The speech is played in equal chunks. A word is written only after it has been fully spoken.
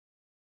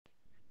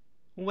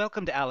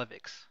Welcome to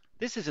Alyvix.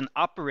 This is an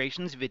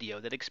operations video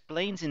that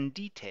explains in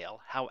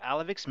detail how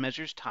Alyvix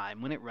measures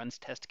time when it runs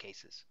test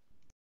cases.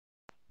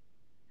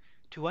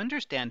 To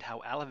understand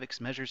how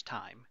Alyvix measures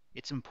time,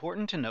 it's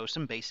important to know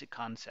some basic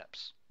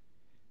concepts.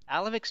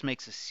 Alyvix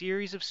makes a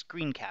series of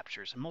screen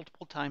captures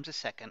multiple times a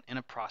second in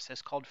a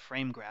process called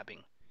frame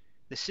grabbing.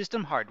 The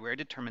system hardware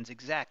determines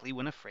exactly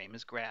when a frame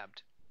is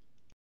grabbed.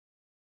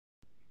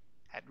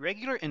 At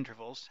regular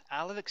intervals,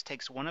 Alyvix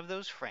takes one of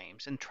those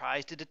frames and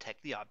tries to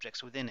detect the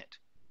objects within it.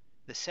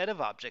 The set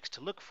of objects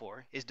to look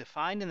for is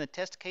defined in the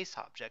test case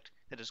object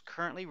that is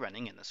currently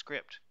running in the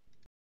script.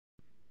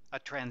 A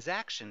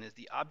transaction is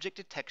the object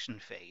detection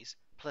phase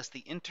plus the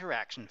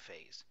interaction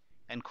phase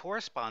and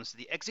corresponds to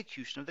the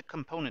execution of the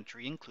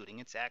componentry including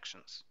its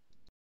actions.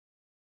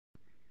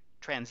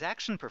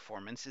 Transaction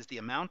performance is the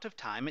amount of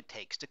time it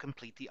takes to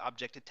complete the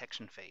object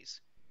detection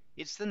phase.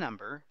 It's the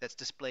number that's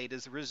displayed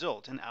as the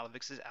result in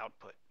Alyvix's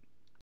output.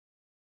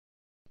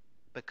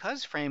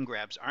 Because frame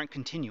grabs aren't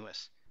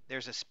continuous,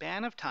 there's a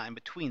span of time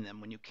between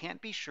them when you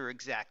can't be sure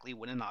exactly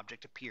when an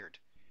object appeared.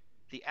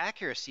 The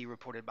accuracy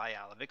reported by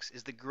Alyvix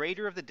is the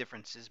greater of the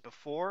differences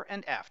before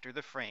and after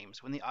the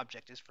frames when the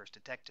object is first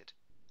detected.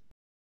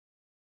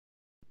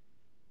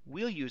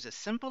 We'll use a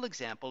simple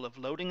example of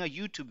loading a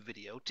YouTube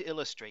video to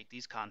illustrate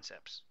these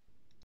concepts.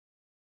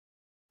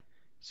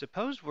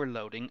 Suppose we're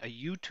loading a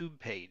YouTube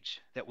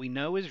page that we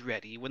know is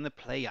ready when the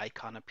play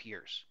icon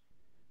appears.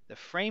 The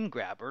frame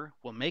grabber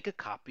will make a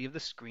copy of the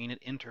screen at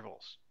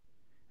intervals.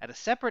 At a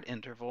separate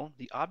interval,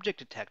 the object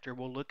detector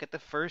will look at the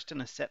first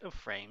in a set of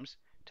frames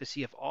to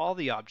see if all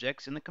the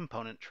objects in the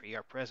component tree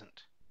are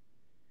present.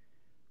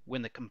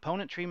 When the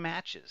component tree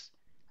matches,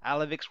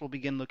 Alyvix will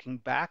begin looking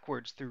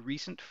backwards through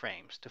recent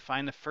frames to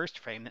find the first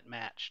frame that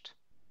matched.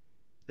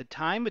 The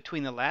time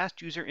between the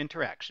last user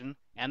interaction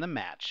and the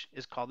match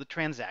is called the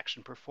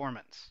transaction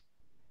performance.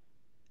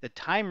 The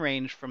time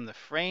range from the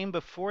frame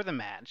before the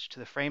match to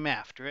the frame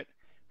after it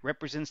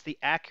represents the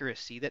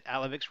accuracy that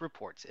Alyvix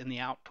reports in the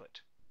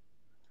output.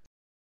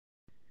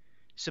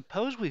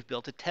 Suppose we've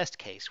built a test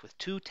case with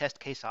two test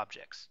case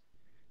objects.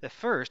 The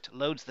first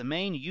loads the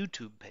main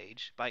YouTube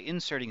page by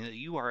inserting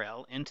the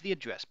URL into the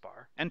address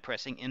bar and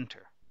pressing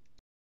enter.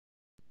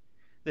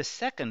 The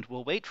second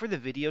will wait for the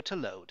video to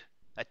load,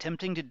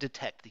 attempting to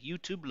detect the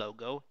YouTube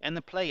logo and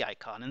the play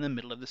icon in the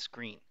middle of the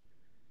screen.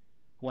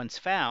 Once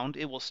found,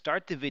 it will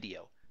start the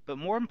video, but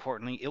more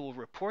importantly, it will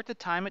report the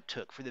time it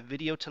took for the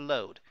video to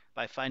load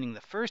by finding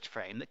the first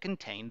frame that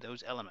contained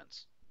those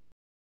elements.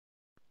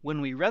 When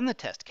we run the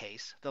test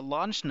case, the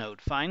launch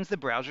node finds the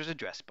browser's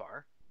address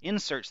bar,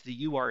 inserts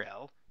the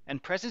URL,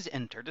 and presses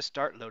enter to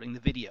start loading the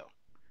video.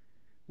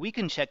 We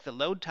can check the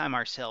load time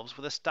ourselves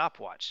with a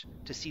stopwatch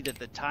to see that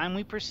the time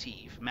we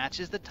perceive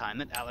matches the time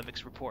that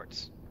Alyvix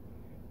reports.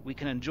 We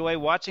can enjoy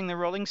watching the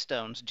Rolling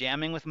Stones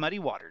jamming with Muddy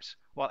Waters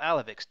while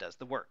Alyvix does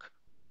the work.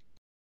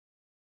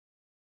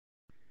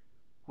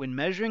 When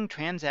measuring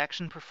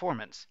transaction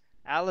performance,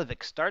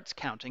 Alyvix starts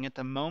counting at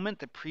the moment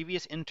the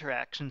previous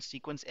interaction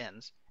sequence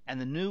ends and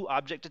the new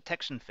object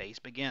detection phase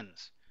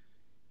begins.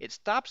 It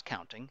stops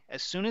counting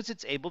as soon as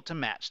it's able to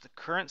match the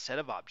current set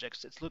of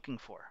objects it's looking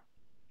for.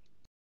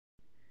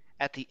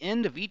 At the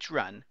end of each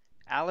run,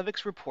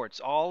 Alyvix reports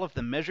all of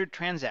the measured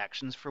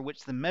transactions for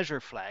which the measure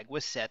flag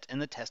was set in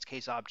the test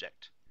case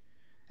object.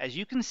 As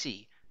you can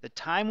see, the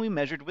time we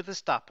measured with the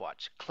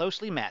stopwatch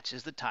closely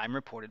matches the time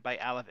reported by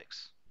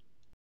Alyvix.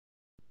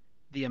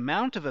 The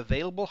amount of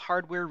available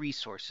hardware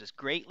resources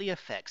greatly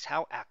affects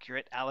how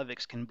accurate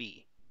Alyvix can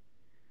be.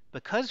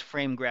 Because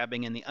frame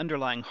grabbing in the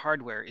underlying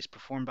hardware is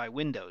performed by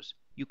Windows,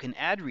 you can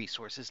add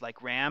resources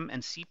like RAM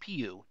and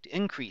CPU to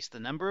increase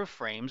the number of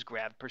frames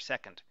grabbed per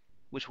second,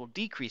 which will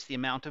decrease the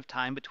amount of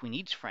time between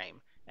each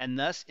frame and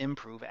thus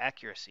improve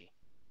accuracy.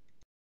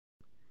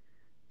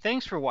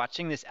 Thanks for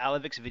watching this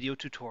Alyvix video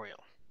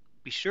tutorial.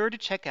 Be sure to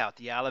check out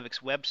the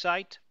Alyvix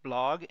website,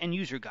 blog, and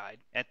user guide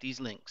at these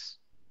links.